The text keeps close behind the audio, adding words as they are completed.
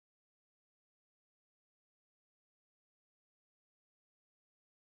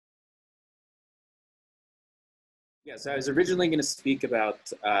Yeah, so I was originally going to speak about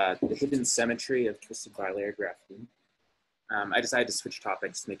the hidden symmetry of twisted bilayer graphene. I decided to switch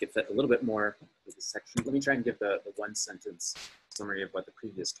topics to make it fit a little bit more with this section. Let me try and give the one sentence summary of what the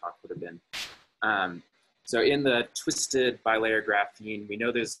previous talk would have been. So in the twisted bilayer graphene, we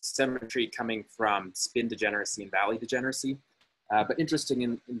know there's symmetry coming from spin degeneracy and valley degeneracy. But interesting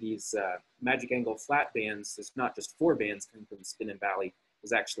in these magic angle flat bands, there's not just 4 bands coming from spin and valley,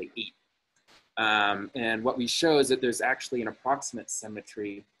 there's actually 8. And what we show is that there's actually an approximate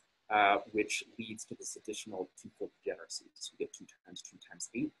symmetry which leads to this additional 2-fold degeneracy. So you get 2 times 2 times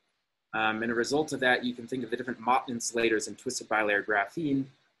 8. And a result of that, you can think of the different Mott insulators in twisted bilayer graphene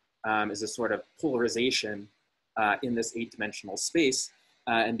as a sort of polarization in this 8-dimensional space.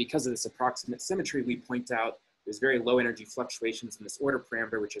 And because of this approximate symmetry, we point out there's very low energy fluctuations in this order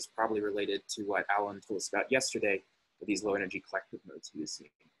parameter, which is probably related to what Alan told us about yesterday, with these low energy collective modes he was seeing.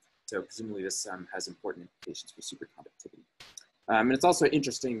 So presumably this has important implications for superconductivity. And it's also an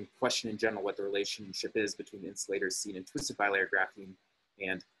interesting question in general what the relationship is between the insulators seen in twisted bilayer graphene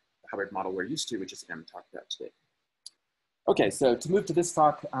and the Hubbard model we're used to, which is what I'm going to talk about today. Okay, so to move to this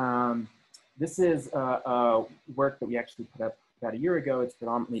talk, this is a work that we actually put up about a year ago. It's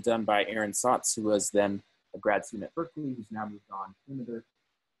predominantly done by Aaron Satz, who was then a grad student at Berkeley, who's now moved on to Canada.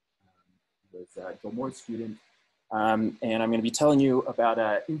 He was a Joe Moore student. And I'm going to be telling you about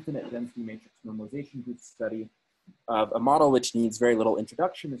an infinite density matrix normalization group study of a model which needs very little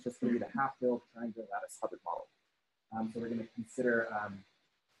introduction. It's just going to be the half-filled triangular lattice Hubbard model. So we're going to consider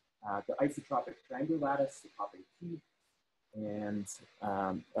the isotropic triangular lattice, the topic T, and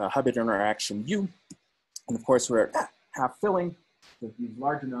a Hubbard interaction U. And of course, we're at half-filling. So if it's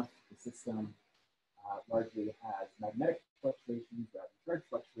large enough, the system largely has magnetic fluctuations rather than charge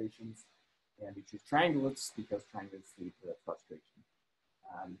fluctuations. And we choose triangulates because triangulates lead to frustration.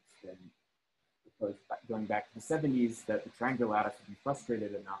 Then going back to the 70s, that the triangular lattice would be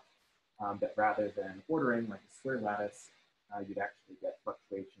frustrated enough that rather than ordering like a square lattice, you'd actually get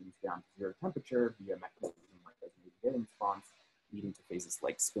fluctuations down to 0 temperature via a mechanism like resonating valence bonds, leading to phases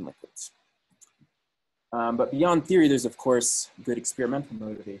like spin liquids. But beyond theory, there's of course good experimental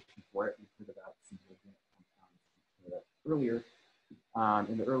motivation for it. We've heard about some organic compounds earlier.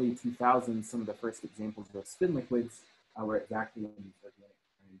 In the early 2000s, some of the first examples of spin liquids were exactly in these organic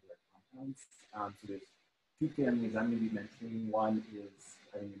triangular compounds. So there's 2 families I'm going to be mentioning. One is,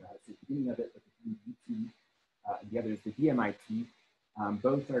 I don't even know how to say the beginning of it, but the DBT, and the other is the DMIT.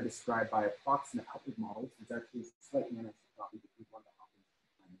 Both are described by approximate Hubbard models. There's actually a slight anisotropy between one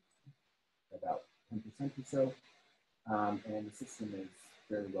to about 10% or so. And the system is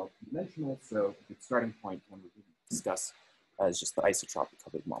very well two-dimensional, so the starting point when we discuss is just the isotropic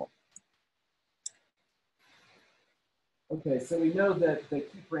Hubbard model. Okay, so we know that the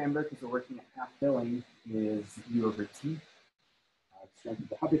key parameter, because we're working at half filling, is U over T, strength of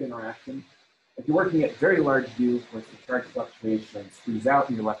the Hubbard interaction. If you're working at very large U, of course, the charge fluctuation squeeze out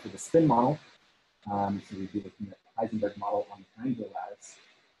and you're left with a spin model. So we'd be looking at the Heisenberg model on the triangular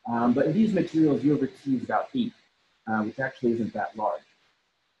lattice. But in these materials, U over T is about 8, which actually isn't that large.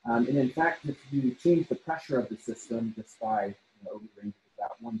 And in fact, if you change the pressure of the system just by over the range of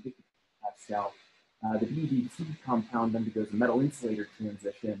about 1 gigapascal, the BDT compound undergoes a metal insulator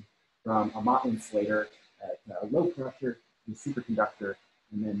transition from a Mott insulator at low pressure to a superconductor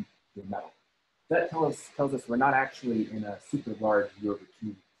and then to a metal. That tells us we're not actually in a super large U over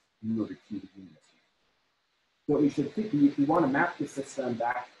T unit. So we should think, we want to map the system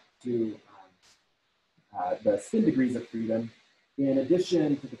back to the spin degrees of freedom. In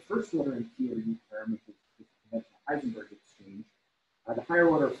addition to the first order in T over U term, which is the conventional Heisenberg exchange, the higher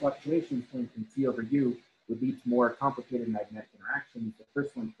order fluctuations coming from T over U would lead to more complicated magnetic interactions. The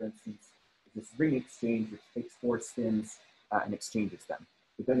first one, for instance, is this ring exchange, which takes 4 spins and exchanges them.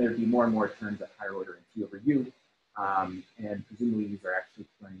 But then there'd be more and more terms at higher order in T over U, and presumably these are actually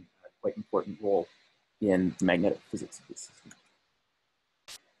playing a quite important role in the magnetic physics of this system.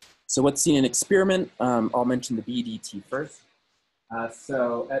 So what's seen in experiment? I'll mention the BDT first.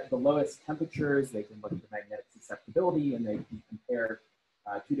 So at the lowest temperatures, they can look at the magnetic susceptibility and they can compare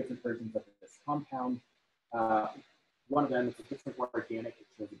 2 different versions of this compound. One of them is a different organic, it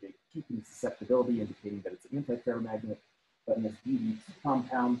shows a big peak in susceptibility, indicating that it's an antiferromagnet. But in this BDT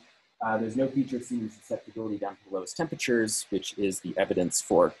compound, there's no feature seen in susceptibility down to the lowest temperatures, which is the evidence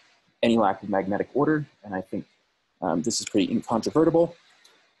for any lack of magnetic order. And I think this is pretty incontrovertible.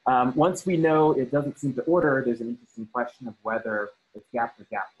 Once we know it doesn't seem to order, there's an interesting question of whether it's gap or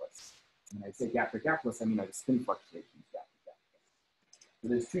gapless. When I say gap or gapless, I mean like spin fluctuations gap or gapless. So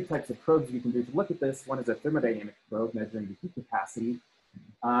there's 2 types of probes we can do to look at this. One is a thermodynamic probe measuring the heat capacity.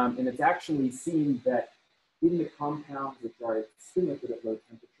 And it's actually seen that In the compounds which are spin liquid at low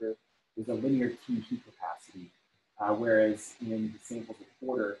temperature, there's a linear T heat capacity, whereas in the samples at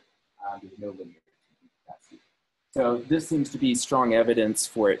border, there's no linear T heat capacity. So this seems to be strong evidence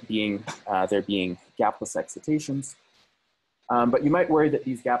for it being, there being gapless excitations. But you might worry that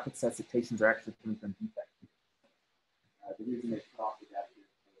these gapless excitations are actually coming from defect. The reason they cut off the gap here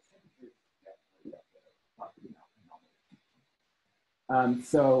is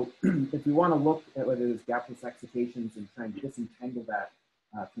so if we want to look at whether there's gapless excitations and try and disentangle that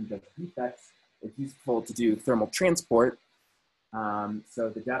from just defects, it's useful to do thermal transport. So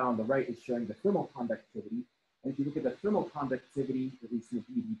the data on the right is showing the thermal conductivity. And if you look at the thermal conductivity, at least in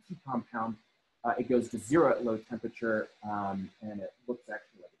the BDT compound, it goes to 0 at low temperature, and it looks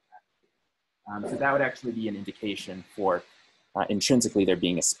actually like it's active. So that would actually be an indication for intrinsically there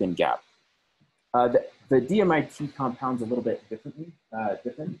being a spin gap. The DMIT compound's a little bit different.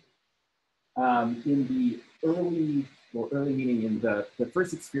 In the early meaning in the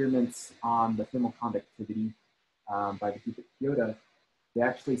first experiments on the thermal conductivity by the group at Kyoto, they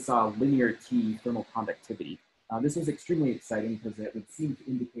actually saw linear T thermal conductivity. This was extremely exciting because it would seem to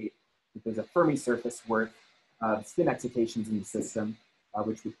indicate that there's a Fermi surface worth of spin excitations in the system,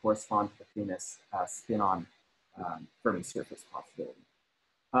 which would correspond to the famous spin-on Fermi surface possibility.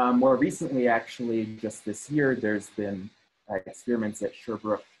 More recently, actually, just this year, there's been experiments at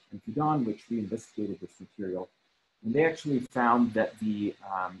Sherbrooke and Fudan, which reinvestigated this material. And they actually found that the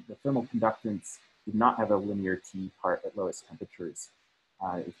thermal conductance did not have a linear T part at lowest temperatures.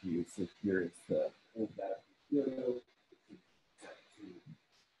 So here is the old data from Kyoto, set to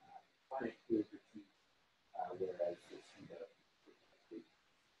finite clear for T, whereas this turned out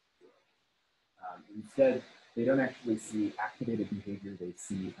instead, they don't actually see activated behavior, they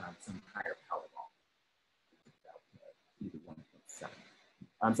see some higher power law, about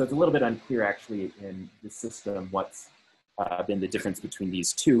 1.7. So it's a little bit unclear actually in this system what's been the difference between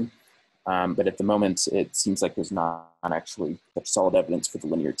these two. But at the moment, it seems like there's not actually such solid evidence for the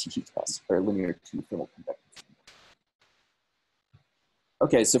linear T heat capacity or linear T thermal conductance.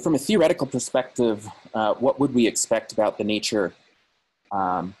 Okay, so from a theoretical perspective, what would we expect about the nature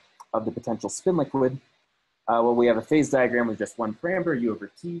of the potential spin liquid? Well, we have a phase diagram with just one parameter, U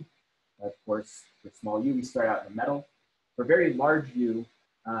over T. Of course, for small u, we start out in the metal. For very large u,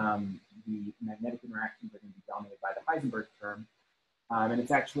 the magnetic interactions are going to be dominated by the Heisenberg term. And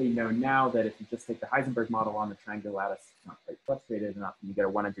it's actually known now that if you just take the Heisenberg model on the triangular lattice, it's not quite frustrated enough, and you get a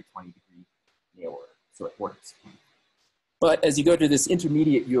 120-degree nail order, so it works. But as you go to this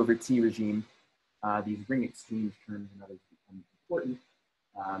intermediate U over T regime, these ring exchange terms and others become important.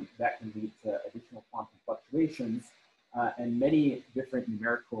 That can lead to additional quantum fluctuations, and many different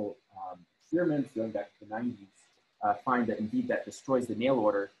numerical experiments going back to the 90s find that indeed that destroys the nail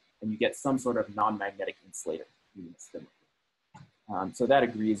order, and you get some sort of non-magnetic insulator using a spin liquid. So that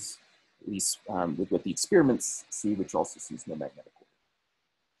agrees, at least with what the experiments see, which also sees no magnetic order.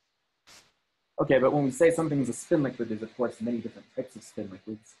 Okay, but when we say something is a spin liquid, there's of course many different types of spin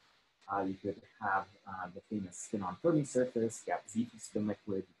liquids. You could have the famous spin-on Fermi surface, gap Z2 spin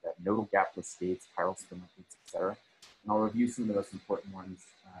liquid, you've got nodal gapless states, chiral spin liquids, etc. And I'll review some of the most important ones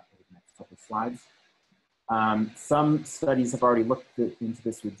over the next couple of slides. Some studies have already looked into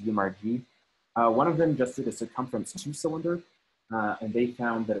this with DMRG. One of them just did a circumference 2-cylinder, and they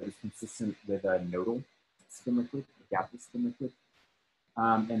found that it was consistent with a nodal spin liquid, a gapless spin liquid.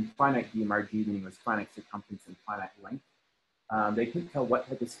 And finite DMRG, meaning was finite circumference and finite length. They couldn't tell what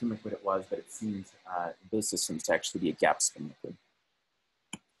type of spin liquid it was, but it seemed in those systems to actually be a gap spin liquid.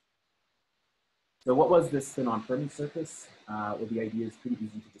 So what was this spin-on Fermi surface? Well, the idea is pretty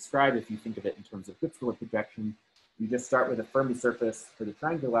easy to describe if you think of it in terms of Gutzwiller projection. You just start with a Fermi surface for the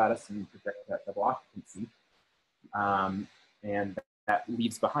triangular lattice and you project that double occupancy. And that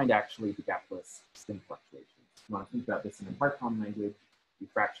leaves behind actually the gapless spin fluctuations. If you want to think about this in a Markov language, you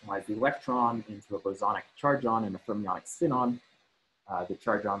fractionalize the electron into a bosonic charge-on and a fermionic spin-on. The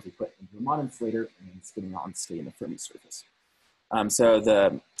charge-ons we put into a Mott insulator, and then spinning-ons stay in the Fermi surface. So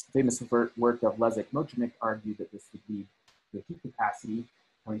the famous work of Leszek-Mocznik argued that this would be the heat capacity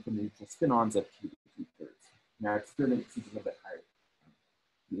coming from the neutral spin-ons of Q to 2/3. Now, experiment sees a little bit higher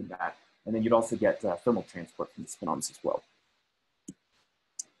than that. And then you'd also get thermal transport from the spin-ons as well.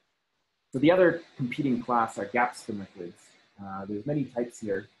 So the other competing class are gap spin liquids. There's many types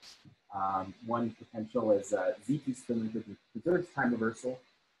here. One potential is Z2 spin liquid, which preserves time reversal.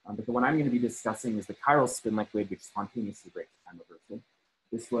 But the one I'm going to be discussing is the chiral spin liquid, which spontaneously breaks time reversal.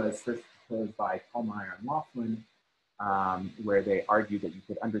 This was first proposed by Pallmeyer and Laughlin, where they argued that you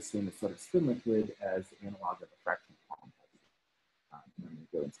could understand this sort of spin liquid as the analog of a fractional quantum pulse. I'm going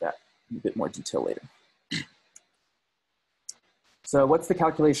to go into that in a bit more detail later. So what's the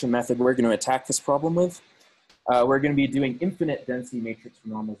calculation method we're going to attack this problem with? We're going to be doing infinite density matrix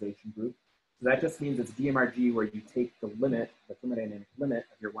normalization group. So that just means it's DMRG where you take the limit, the thermodynamic limit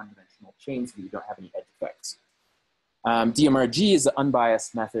of your one-dimensional chain so that you don't have any edge effects. DMRG is an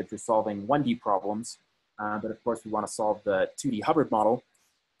unbiased method for solving 1D problems, but of course we want to solve the 2D Hubbard model.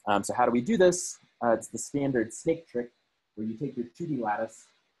 So how do we do this? It's the standard snake trick where you take your 2D lattice,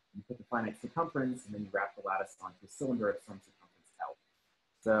 you put the finite circumference, and then you wrap the lattice onto a cylinder of some circumference L.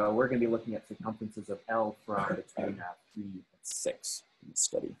 So we're going to be looking at circumferences of L from between 3 and 6 in the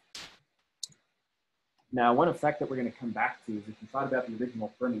study. Now, one effect that we're going to come back to is if you thought about the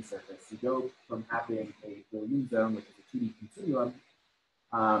original Fermi surface, you go from having a Brillouin zone, which is a 2D continuum.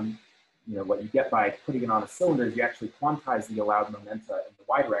 What you get by putting it on a cylinder is you actually quantize the allowed momenta in the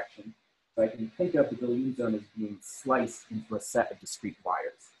y direction. So I can think of the Brillouin zone as being sliced into a set of discrete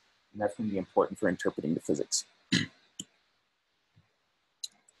wires. And that's going to be important for interpreting the physics.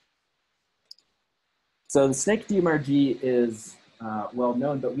 So the snake DMRG is well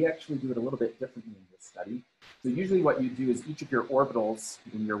known, but we actually do it a little bit differently in this study. So usually what you do is each of your orbitals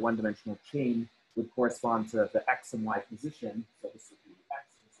in your one-dimensional chain would correspond to the x and y position. So this would be x,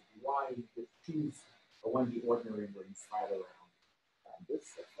 this would be y, and you just choose a 1D ordinary where you spiral around this.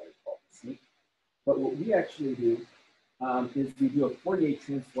 That's why it's called the snake. But what we actually do is we do a Fourier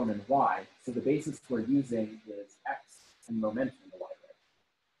transform in y. So the basis we're using is x and momentum in the y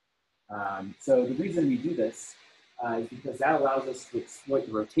direction. So the reason we do this is because that allows us to exploit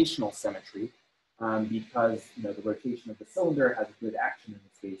the rotational symmetry because the rotation of the cylinder has a good action in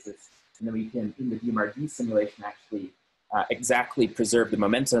its basis, and then we can, in the DMRG simulation, actually exactly preserve the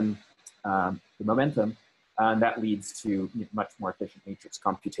momentum, and that leads to much more efficient matrix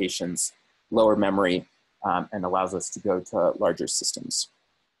computations, lower memory, and allows us to go to larger systems.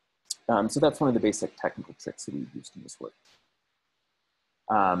 So that's one of the basic technical tricks that we've used in this work.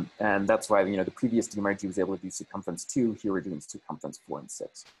 And that's why the previous DMRG was able to do circumference 2. Here we're doing circumference 4 and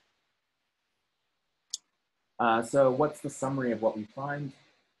 6. So what's the summary of what we find?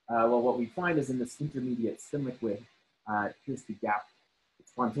 Well, what we find is in this intermediate spin liquid, here's the gap. It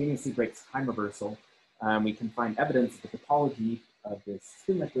spontaneously breaks time reversal. We can find evidence that the topology of this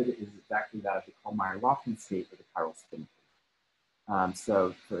spin liquid is exactly that of the Kalmar-Laughlin state of the chiral spin liquid.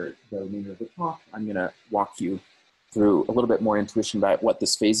 So for the remainder of the talk, I'm going to walk you through a little bit more intuition about what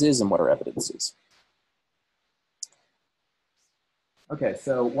this phase is and what our evidence is. Okay,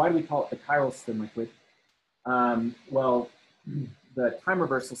 so why do we call it the chiral spin liquid? Well, the time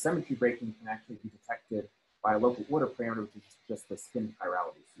reversal symmetry breaking can actually be detected by a local order parameter, which is just the spin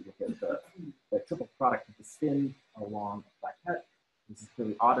chirality. So you look at the triple product of the spin along a plaquette. This is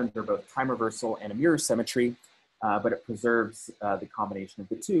clearly odd under both time reversal and a mirror symmetry, but it preserves the combination of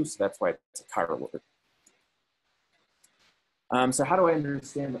the two, so that's why it's a chiral order. So how do I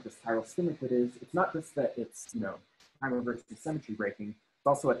understand what this chiral spin liquid is? It's not just that it's time reversal symmetry breaking, it's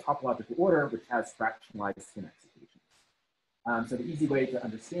also a topological order which has fractionalized spin excitation. So the easy way to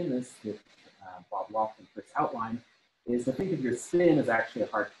understand this, which Bob Laughlin first outlined, is to think of your spin as actually a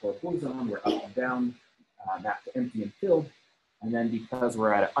hardcore boson where up and down map to empty and filled. And then because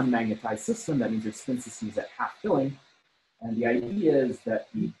we're at an unmagnetized system, that means your spin system is at half filling. And the idea is that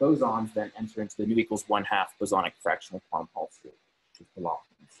the bosons then enter into the nu equals 1/2 bosonic fractional quantum Hall state, which is the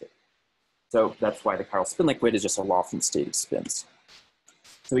Laughlin state. So that's why the chiral spin liquid is just a Laughlin state of spins.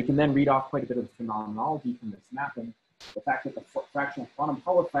 So we can then read off quite a bit of phenomenology from this mapping. The fact that the fractional quantum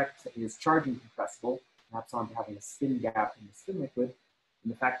Hall effect is charge incompressible, maps onto having a spin gap in the spin liquid,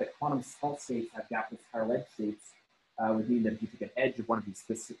 and the fact that quantum Hall states have gapless chiral edge states would mean that if you took an edge of one of these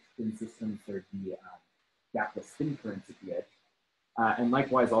spin systems, there'd be gapless spin currents at the edge. And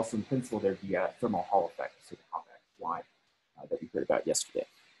likewise, also in principle, there'd be a thermal Hall effect, so the convex Y that we heard about yesterday.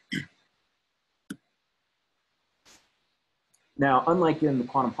 Now, unlike in the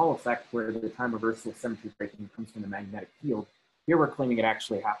quantum Hall effect, where the time reversal symmetry breaking comes from the magnetic field, here we're claiming it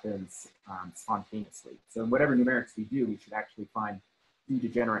actually happens spontaneously. So in whatever numerics we do, we should actually find two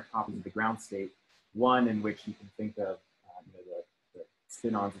degenerate copies of the ground state, one in which you can think of the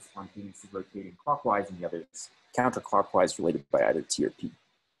spin-ons as spontaneously rotating clockwise, and the other is counterclockwise related by either T or P.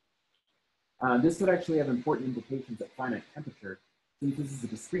 This would actually have important implications at finite temperature. Since this is a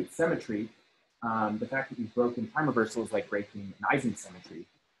discrete symmetry, the fact that we've broken time reversal is like breaking an Ising symmetry.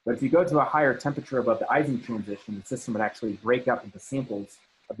 But if you go to a higher temperature above the Ising transition, the system would actually break up into samples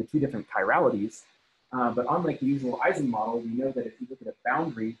of the two different chiralities. But unlike the usual Ising model, we know that if you look at a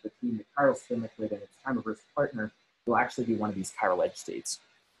boundary between the chiral spin liquid and its time reversal partner, it'll actually be one of these chiral edge states.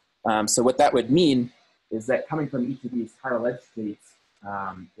 So what that would mean is that coming from each of these chiral edge states,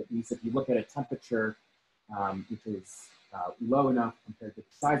 at least if you look at a temperature which is low enough compared to the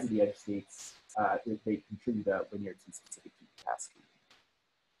size of the edge states, they contribute a linear T-specific heat capacity.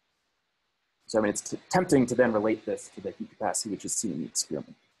 So I mean, it's tempting to then relate this to the heat capacity which is seen in the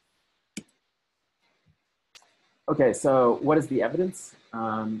experiment. Okay, so what is the evidence?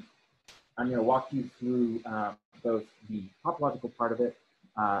 I'm going to walk you through both the topological part of it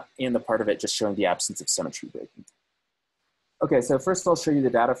and the part of it just showing the absence of symmetry breaking. Okay, so first I'll show you the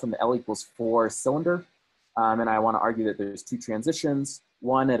data from the L=4 cylinder. And I want to argue that there's two transitions,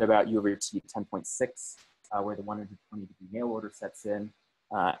 one at about U/T 10.6, where the 120-degree nail order sets in,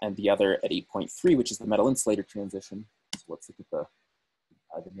 and the other at 8.3, which is the metal insulator transition. So let's look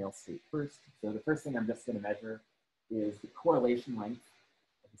at the nail state first. So the first thing I'm just going to measure is the correlation length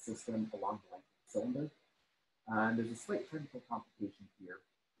of the system along the length of the cylinder. And there's a slight technical complication here,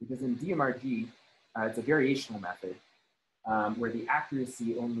 because in DMRG, it's a variational method, where the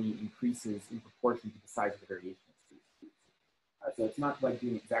accuracy only increases in proportion to the size of the variation of space. So it's not like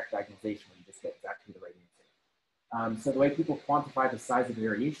doing exact diagonalization where you just get exactly the right answer. So the way people quantify the size of the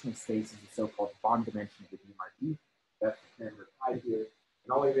variation of space is the so-called bond dimension of the DMRG. That's the parameter pi here.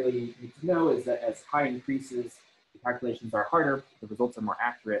 And all we really need to know is that as pi increases, the calculations are harder, the results are more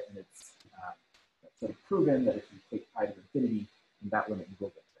accurate, and it's sort of proven that if you take pi to infinity, in that limit you will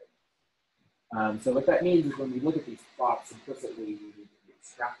get right. So what that means is when we look at these plots implicitly, we need to be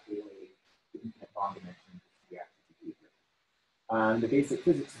extrapolating the infinite bond dimension to the actual behavior. The basic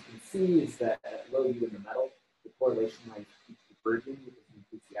physics you can see is that at low U in the metal, the correlation length keeps diverging because it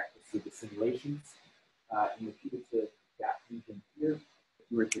increases the accuracy of the simulations. In the putative gap region here, if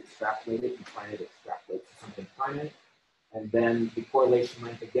you were to extrapolate it, you find it extrapolates to something finite. And then the correlation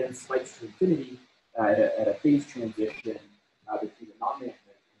length again spikes to infinity at a phase transition between the non-magnetic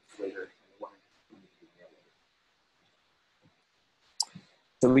insulator and the 120-degree nail order.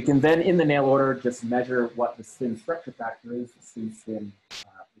 So we can then, in the nail order, just measure what the spin structure factor is, the spin-spin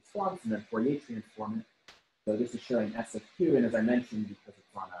response, and then Fourier transform it. So this is showing S of Q, and as I mentioned, because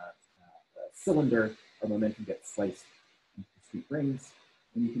it's on a cylinder, our momentum gets sliced into discrete rings.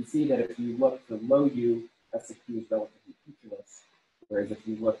 And you can see that if you look for low U, S of Q is relatively featureless, whereas if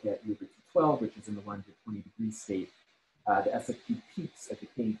you look at U/T12, which is in the 120-degree state, the S of Q peaks at the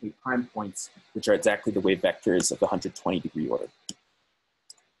K and K prime points, which are exactly the wave vectors of the 120-degree order.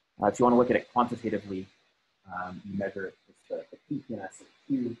 If you want to look at it quantitatively, you measure the peak in S of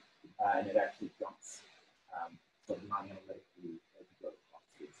Q, and it actually jumps sort of non-analytically as you go across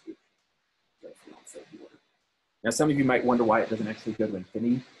the state. That's the onset of the order. Now, some of you might wonder why it doesn't actually go to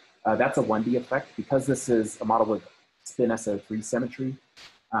infinity. That's a 1D effect. Because this is a model with spin SO3 symmetry,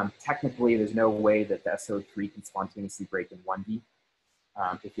 technically there's no way that the SO3 can spontaneously break in 1D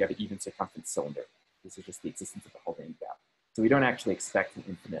if you have an even circumference cylinder. This is just the existence of the Haldane gap. So we don't actually expect an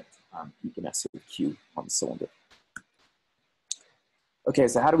infinite peak in SO3 on the cylinder. Okay,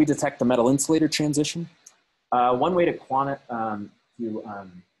 so how do we detect the metal insulator transition? One way to quantify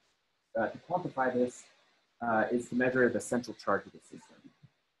this is to measure the central charge of the system.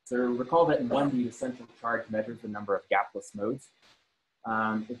 So recall that in 1D, the central charge measures the number of gapless modes.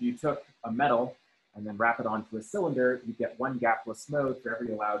 If you took a metal and then wrap it onto a cylinder, you get one gapless mode for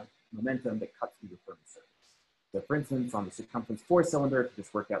every allowed momentum that cuts through the Fermi surface. So for instance, on the circumference 4 cylinder, if you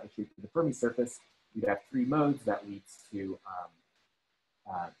just work out the shape of the Fermi surface, you'd have 3 modes. That leads to,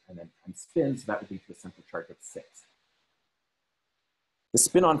 and then times spin, so that would lead to a central charge of 6. The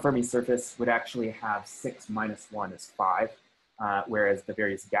spin on Fermi surface would actually have 6 minus 1 is 5, whereas the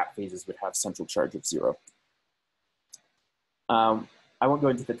various gap phases would have central charge of 0. I won't go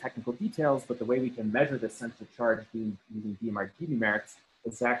into the technical details, but the way we can measure the central charge using DMRG numerics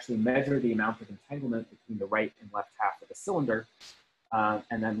is to actually measure the amount of entanglement between the right and left half of the cylinder,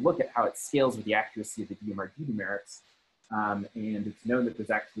 and then look at how it scales with the accuracy of the DMRG numerics. And it's known that there's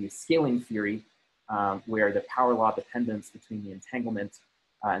actually a scaling theory where the power law dependence between the entanglement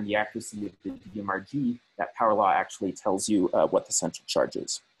and the accuracy of the DMRG, that power law actually tells you what the central charge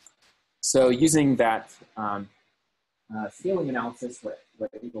is. So using that scaling analysis, we're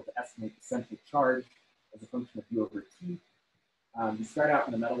able to estimate the central charge as a function of U/T. You start out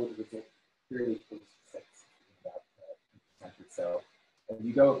in the metal with a result fairly close to 6, about 2% or so. As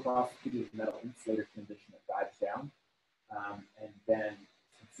you go across the metal insulator transition, it dives down, and then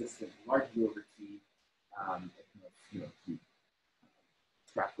consistent large U/T, to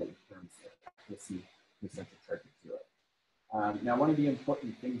extrapolate in terms of accuracy, the central charge of 0. Now, one of the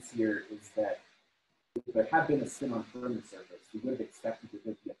important things here is that if there had been a spin on Fermi surface, we would have expected that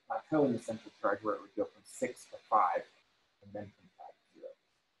there would be a plateau in the central charge where it would go from 6 to 5, and then from 5 to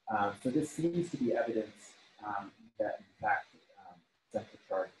 0. So this seems to be evidence that, in fact, central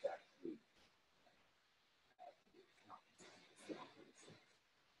charge is actually not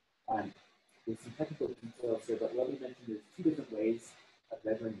There's some technical details here, but let me mention there's two different ways of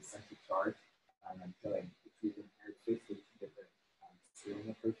measuring the central charge. I'm showing basically two different scaling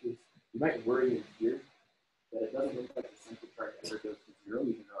approaches. You might worry in here that it doesn't look like the central charge ever goes to zero,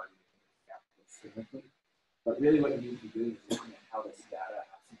 even though I'm using this calculus significantly. But really what you need to be doing is looking at how this data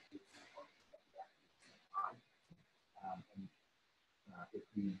has some function of the time. If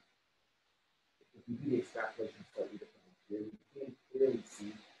we do the extrapolation slightly differently here, we can clearly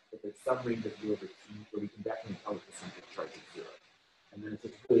see that there's some range of u over t where we can definitely tell that the central charge is zero. And then it's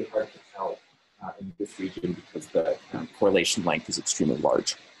just really hard to tell in this region because the correlation length is extremely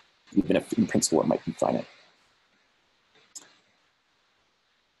large, even if in principle it might be finite.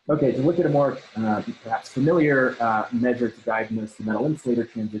 Okay, to look at a more perhaps familiar measure to diagnose the metal insulator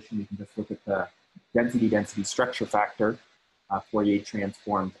transition, you can just look at the density structure factor Fourier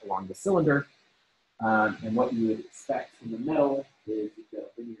transformed along the cylinder. And what you would expect in the metal is you get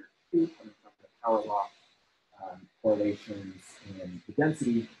a linear Q coming from the power law correlations in the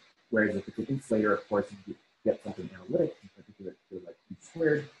density, whereas if it's an insulator, of course, you get something analytic, in particular like Q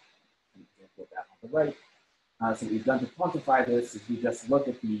squared, an example of that on the right. So what we've done to quantify this is we just look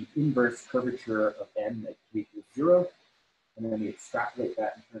at the inverse curvature of n at Q equals 0, and then we extrapolate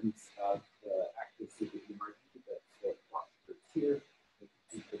that in terms of the accuracy of the margin that plot curves here. You can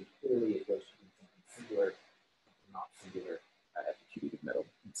see pretty clearly it goes from something singular, something not singular at the cubic metal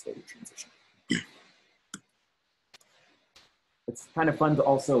insulator transition. It's kind of fun to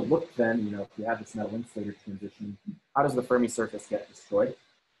also look then, if you have this metal insulator transition, how does the Fermi surface get destroyed?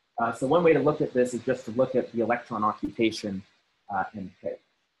 So one way to look at this is just to look at the electron occupation in K.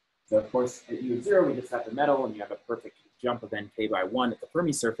 So of course, at U of 0, we just have the metal and you have a perfect jump of Nk by 1 at the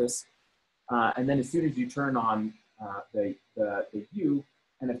Fermi surface. And then as soon as you turn on the U,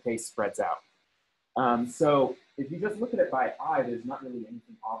 N of K spreads out. So if you just look at it by eye, there's not really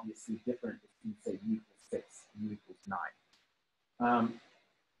anything obviously different between, say, U equals 6 and U equals 9.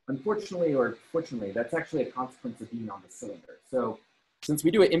 Unfortunately, or fortunately, that's actually a consequence of being on the cylinder. So since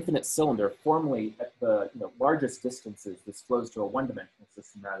we do an infinite cylinder, formally at the largest distances, this flows to a one-dimensional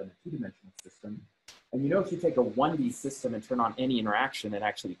system rather than a two-dimensional system. And if you take a 1D system and turn on any interaction, it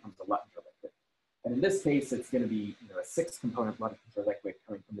actually becomes a Luttinger liquid. And in this case, it's going to be a 6-component Luttinger liquid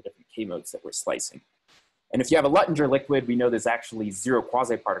coming from the different K modes that we're slicing. And if you have a Luttinger liquid, we know there's actually 0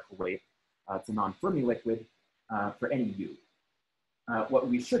 quasi-particle weight. It's a non-Fermi liquid for any U. What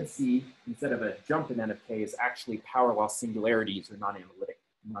we should see, instead of a jump in N of K, is actually power law singularities or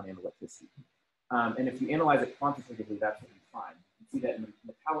non-analyticity. And if you analyze it quantitatively, that's what you find. You can see that in the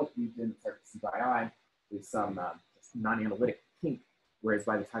metallic region, it's hard to see by eye, there's some non-analytic kink, whereas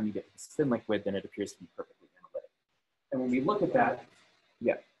by the time you get to the spin liquid, then it appears to be perfectly analytic. And when we look at that,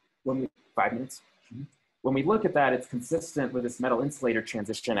 5 minutes. When we look at that, it's consistent with this metal insulator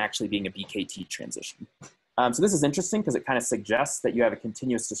transition actually being a BKT transition. So this is interesting because it kind of suggests that you have a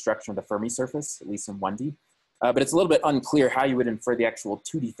continuous destruction of the Fermi surface, at least in 1D. But it's a little bit unclear how you would infer the actual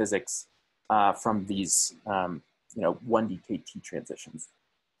 2D physics from these 1D KT transitions.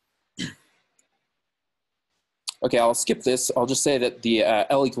 Okay, I'll skip this. I'll just say that the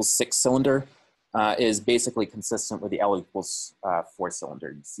L equals 6 cylinder is basically consistent with the L equals 4 cylinder.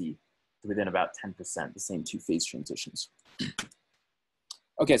 You see within about 10%, the same 2 phase transitions.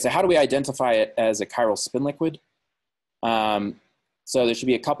 Okay, so how do we identify it as a chiral spin liquid? So there should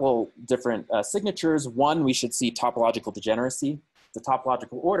be a couple different signatures. One, we should see topological degeneracy, the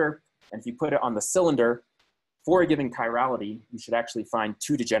topological order, and if you put it on the cylinder, for a given chirality, you should actually find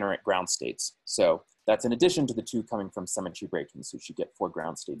 2 degenerate ground states. So that's in addition to the 2 coming from symmetry breaking, so you should get 4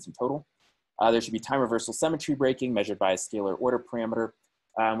 ground states in total. There should be time reversal symmetry breaking measured by a scalar order parameter.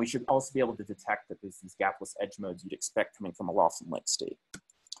 We should also be able to detect that there's these gapless edge modes you'd expect coming from a Lawson-like state.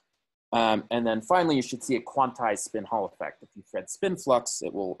 And then finally, you should see a quantized spin Hall effect. If you thread spin flux,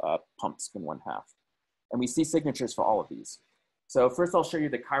 it will pump spin 1/2. And we see signatures for all of these. So first I'll show you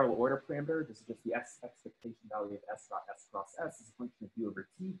the chiral order parameter. This is just the expectation value of S dot S cross S as a function of U over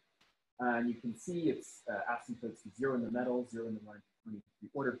T. And you can see it's asymptotes to 0 in the metal, 0 in the 123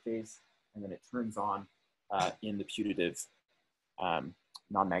 ordered phase, and then it turns on in the putative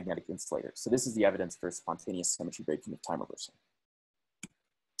non-magnetic insulator. So this is the evidence for spontaneous symmetry breaking of time reversal.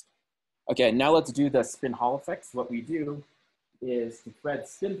 Okay, now let's do the spin Hall effects. What we do is to thread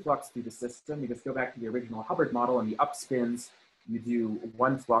spin flux through the system. You just go back to the original Hubbard model, and the up spins, you do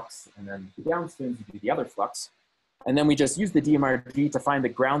 1 flux, and then the down spins, you do the other flux. And then we just use the DMRG to find the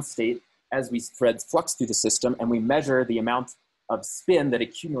ground state as we thread flux through the system, and we measure the amount of spin that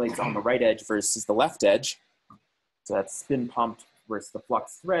accumulates on the right edge versus the left edge. So that's spin pumped versus the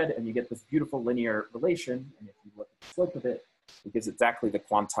flux thread, and you get this beautiful linear relation. And if you look at the slope of it, It gives exactly the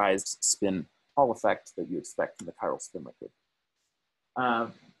quantized spin Hall effect that you expect from the chiral spin liquid.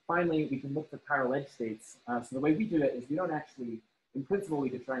 Finally, we can look for chiral edge states. So the way we do it is we don't actually, in principle, we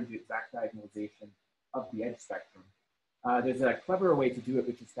could try and do exact diagonalization of the edge spectrum. There's a cleverer way to do it,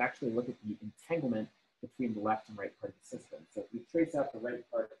 which is to actually look at the entanglement between the left and right part of the system. So if we trace out the right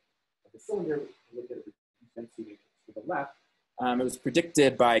part of the cylinder, we look at the density matrix to the left. It was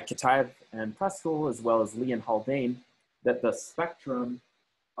predicted by Kitaev and Prestel, as well as Lee and Haldane, that the spectrum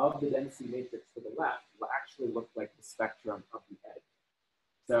of the density matrix to the left will actually look like the spectrum of the edge.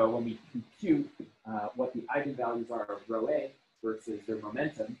 So when we compute what the eigenvalues are of rho A versus their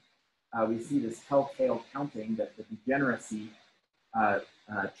momentum, we see this telltale counting that the degeneracy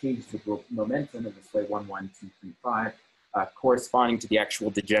changes the momentum in this way, 1, 1, 2, 3, 5, corresponding to the actual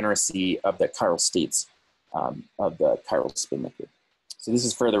degeneracy of the chiral states of the chiral spin liquid. So this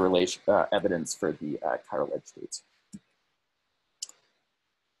is further evidence for the chiral edge states.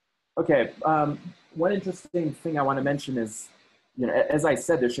 Okay, one interesting thing I want to mention is, as I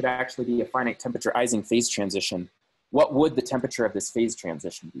said, there should actually be a finite temperature Ising phase transition. What would the temperature of this phase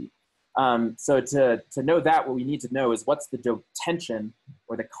transition be? So to know that, what we need to know is what's the tension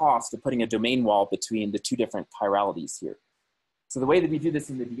or the cost of putting a domain wall between the two different chiralities here. So the way that we do this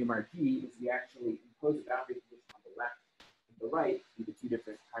in the DMRG is we actually impose a boundary condition on the left and the right through the two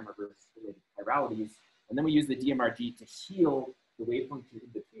different time reverse related chiralities. And then we use the DMRG to heal the wave function in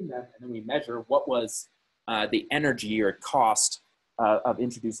between them. And then we measure what was the energy or cost of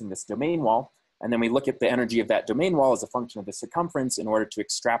introducing this domain wall. And then we look at the energy of that domain wall as a function of the circumference in order to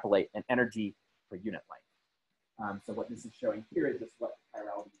extrapolate an energy per unit length. So what this is showing here is just what the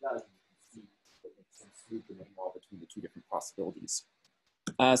chirality does. And you can see that it's some smooth domain wall between the two different possibilities.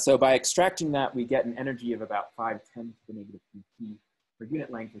 So by extracting that, we get an energy of about 5 10 to the negative 3 per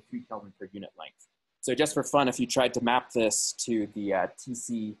unit length, or 3 Kelvin per unit length. So just for fun, if you tried to map this to the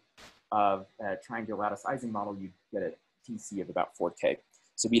TC of a triangular lattice Ising model, you'd get a TC of about 4K.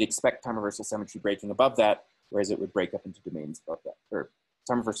 So we'd expect time reversal symmetry breaking above that, whereas it would break up into domains above that, or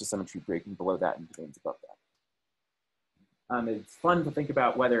time reversal symmetry breaking below that and domains above that. It's fun to think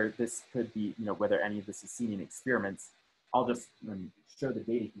about whether this could be, whether any of this is seen in experiments. I'll just show the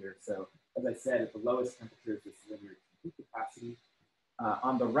data here. So as I said, at the lowest temperatures, this is linear heat capacity.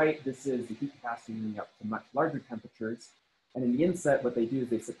 On the right, this is the heat capacity moving up to much larger temperatures. And in the inset, what they do is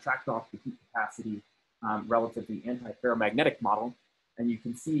they subtract off the heat capacity relative to the anti-ferromagnetic model. And you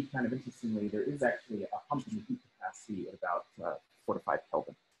can see, kind of interestingly, there is actually a hump in the heat capacity at about 4 to 5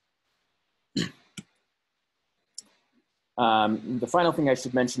 Kelvin. The final thing I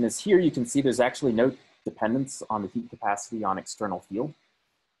should mention is here you can see there's actually no dependence on the heat capacity on external field.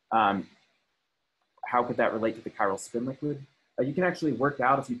 How could that relate to the chiral spin liquid? You can actually work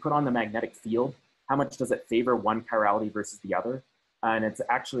out, if you put on the magnetic field, how much does it favor one chirality versus the other? And it's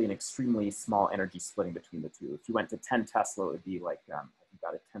actually an extremely small energy splitting between the two. If you went to 10 Tesla, it would be like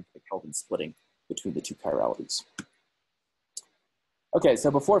about a 10th of a Kelvin splitting between the two chiralities. Okay, so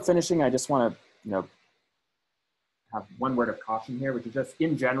before finishing, I just want to, have one word of caution here, which is just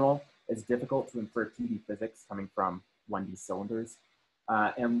in general, it's difficult to infer 2D physics coming from 1D cylinders.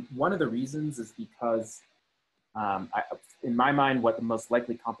 And one of the reasons is because, in my mind, what the most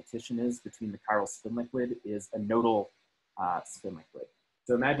likely competition is between the chiral spin liquid is a nodal spin liquid.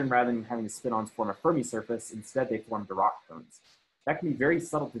 So imagine rather than having the spin-ons form a Fermi surface, instead they form Dirac cones. That can be very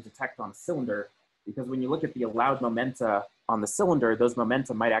subtle to detect on a cylinder, because when you look at the allowed momenta on the cylinder, those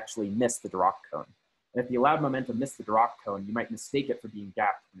momenta might actually miss the Dirac cone. And if the allowed momentum missed the Dirac cone, you might mistake it for being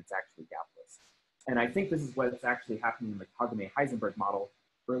gapped when it's actually gapless. And I think this is what's actually happening in the Kagame-Heisenberg model.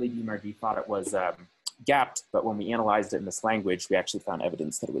 Early DMRG thought it was gapped, but when we analyzed it in this language, we actually found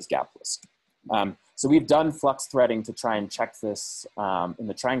evidence that it was gapless. So we've done flux threading to try and check this in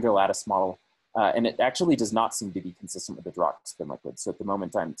the triangular lattice model, and it actually does not seem to be consistent with the Dirac spin liquid. So at the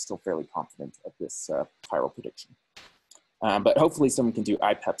moment, I'm still fairly confident of this chiral prediction. But hopefully someone can do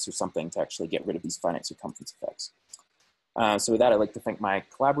IPEPs or something to actually get rid of these finite circumference effects. So with that, I'd like to thank my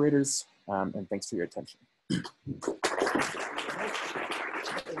collaborators, and thanks for your attention.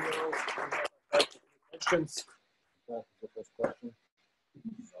 Questions? The first question.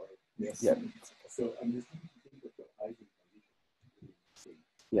 Yes. Yeah. So I'm just thinking of the Ising condition.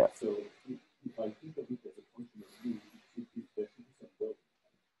 Yeah. So if I think of it as a function of u, it should be definitely some delta.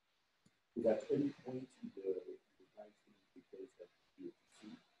 Is at any point in the time because that you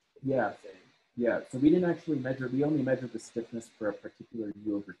see? Yeah. Yeah. So we didn't actually measure, we only measured the stiffness for a particular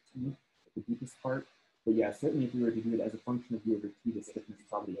u over t, the deepest part. But yeah, certainly if we were to do it as a function of u over t, the stiffness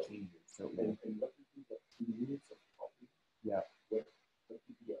probably changes. So and what do you think that 2 units of copy? Yeah. What would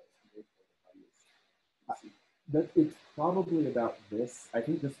be the estimate for the highest? It's probably probably about this. I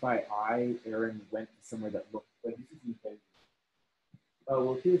think just by eye, Aaron went to somewhere that looked like this is UK. Oh,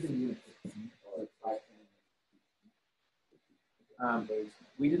 well, here's in unit 16.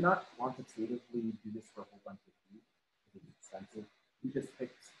 We did not quantitatively do this for a whole bunch of feet. It was expensive. We just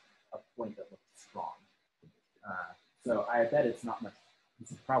picked a point that looked strong. So I bet it's not much.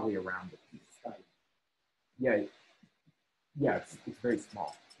 This is probably around the piece. Yeah. Yeah, it's very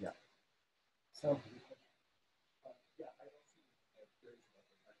small. Yeah. So, yeah, I don't see curious about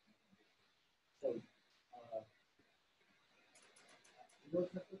the vacuum condition. So, your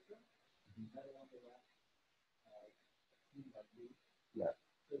temperature, I don't want to wrap, like you. Yeah.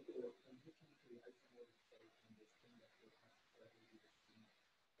 So, the transition to the isomorphic state in this thing that will necessarily be the same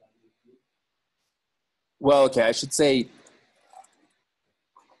value of you. Well, okay, I should say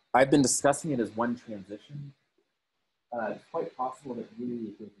I've been discussing it as one transition. It's quite possible that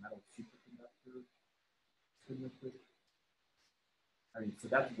really it was metal superconductor. I mean, so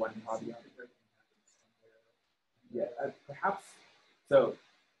that's one caveat. Yeah, perhaps. So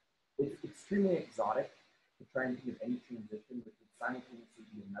it's extremely exotic to try and think of any transition which would simultaneously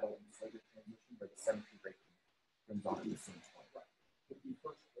be a metal insulator transition, but the symmetry breaking comes on at the same point. Right. Would be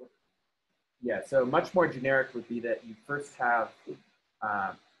first order. Yeah, so much more generic would be that you first have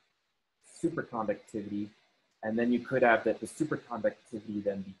superconductivity, and then you could have that the superconductivity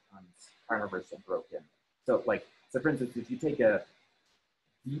then becomes time reversal broken. So for instance, if you take a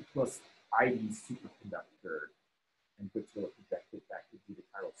D plus ID superconductor and put to a projected, that gives you the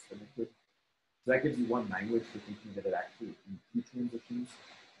chiral spin liquid. So that gives you one language for thinking that it actually in two transitions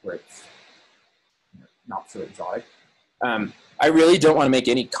where it's not so exotic. I really don't want to make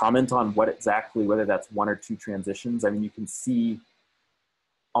any comment on what exactly, whether that's one or two transitions. I mean, you can see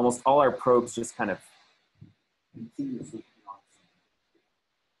almost all our probes just kind of continuously on.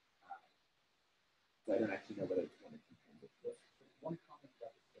 So I don't actually know whether it's one or two transitions. One comment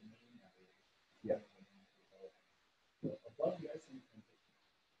about the main area. Yeah. Above the isomorphic transition,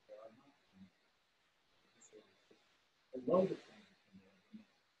 there are not disorders. Below the transition, there are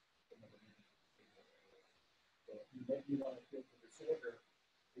another area. So maybe you want to feel the disorder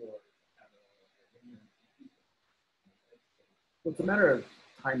or have a linear confusion. Well, it's a matter of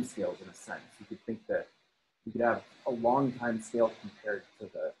time scales in a sense. You could think that you could have a long time scale compared to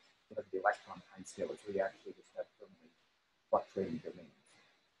the electron time scale, which we actually just have permanently fluctuating domains.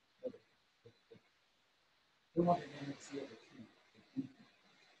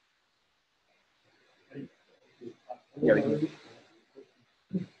 Yeah,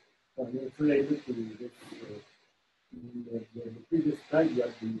 it's related to this. In the previous slide, you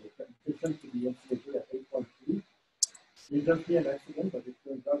have the transition to the insulator at 8.3. Recently an accident, but it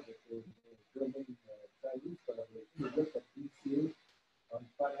turns out that the German Chinese collaboration, we looked at DCA on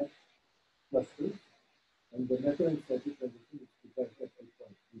finite clusters, and the metal insulator transition is presented at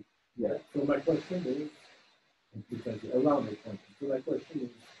 8.3. Yeah. So my question is, and presented around 8.3. So my question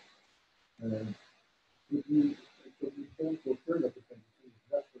is, if you can for that the transition is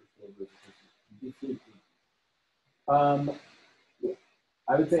not first order, DCA.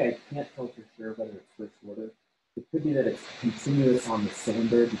 I would say I can't tell for sure whether it's first order. It could be that it's continuous on the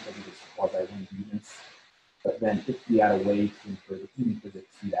cylinder because of this quasi-homogeneous, but then if we add a way to infer the human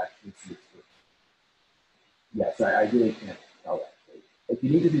physics, you'd actually see it's first. Yeah, so I really can't tell actually. If you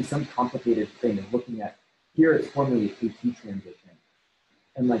need to do some complicated thing of looking at, here it's formally a KT transition,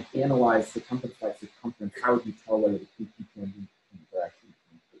 and analyze circumference by circumference, how would you tell whether the KT transitions are actually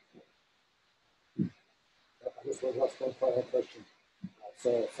first order? I just want to ask one final question.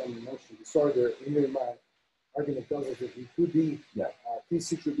 So some motion disorder in my argument tells us that in 2D,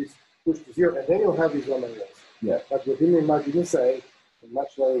 PC should be pushed to 0, and then you'll have these Riemann-Walls. Yeah. But what Imre didn't say, and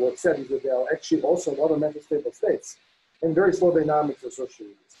much like what said, is that there are actually also other metastable states and very slow dynamics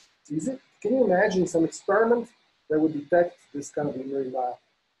associated with this. Can you imagine some experiment that would detect this kind of Imre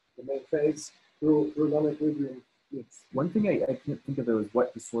domain phase through non-equilibrium needs? One thing I can't think of though is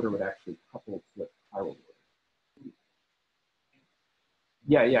what disorder would actually couple to a chiral order.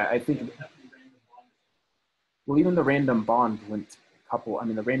 Yeah, I think. Well, even the random bond wouldn't couple. I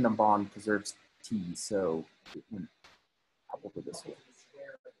mean, the random bond preserves T, so it wouldn't couple to this way.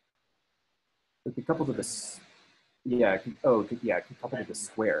 It could couple to this. Yeah. It could couple to the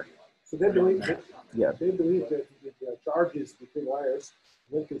square. So they believe that. Yeah. They believe that if there are charges between wires,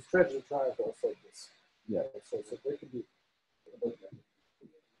 they can stretch the triangles like this. Yeah. So they could be.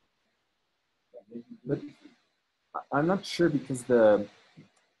 But I'm not sure because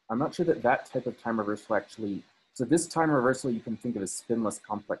I'm not sure that type of time reversal actually. So this time reversal you can think of as spinless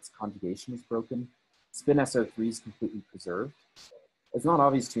complex conjugation is broken. Spin SO3 is completely preserved. It's not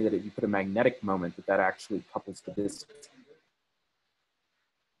obvious to me that if you put a magnetic moment that actually couples to this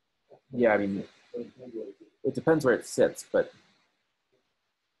Yeah, I mean, it depends where it sits, but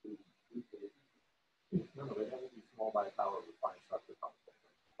No, they have to be small by power refined structure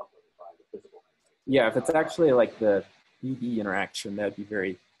coupled by the physical. yeah, if it's actually like the BB interaction, that'd be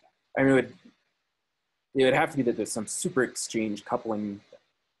very, I mean, it would have to be that there's some super exchange coupling,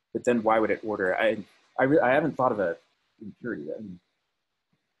 but then why would it order? I haven't thought of a impurity. I mean,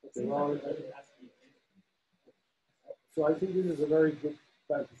 So I think this is a very good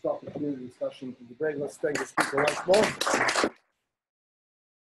time to stop the community discussion to the break. Let's thank the speaker once more.